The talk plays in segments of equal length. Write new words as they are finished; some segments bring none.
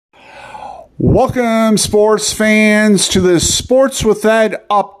Welcome, sports fans, to this Sports with Ed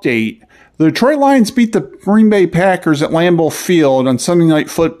update. The Detroit Lions beat the Green Bay Packers at Lambeau Field on Sunday Night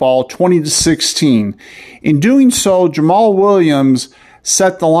Football 20-16. In doing so, Jamal Williams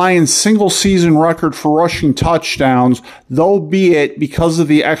set the Lions' single-season record for rushing touchdowns, though be it because of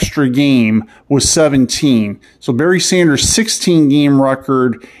the extra game was 17. So Barry Sanders' 16-game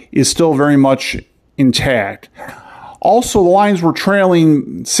record is still very much intact. Also, the Lions were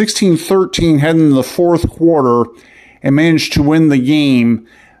trailing 16-13 heading into the fourth quarter and managed to win the game.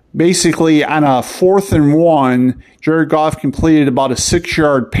 Basically, on a 4th and 1, Jared Goff completed about a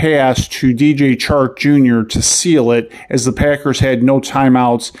 6-yard pass to DJ Chark Jr. to seal it, as the Packers had no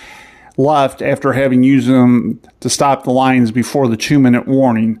timeouts left after having used them to stop the Lions before the 2-minute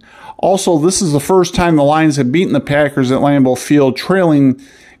warning. Also, this is the first time the Lions have beaten the Packers at Lambeau Field, trailing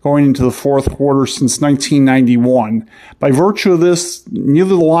going into the fourth quarter since 1991. By virtue of this,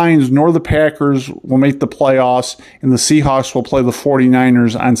 neither the Lions nor the Packers will make the playoffs, and the Seahawks will play the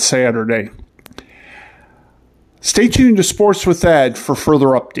 49ers on Saturday. Stay tuned to Sports with Ed for further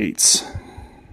updates.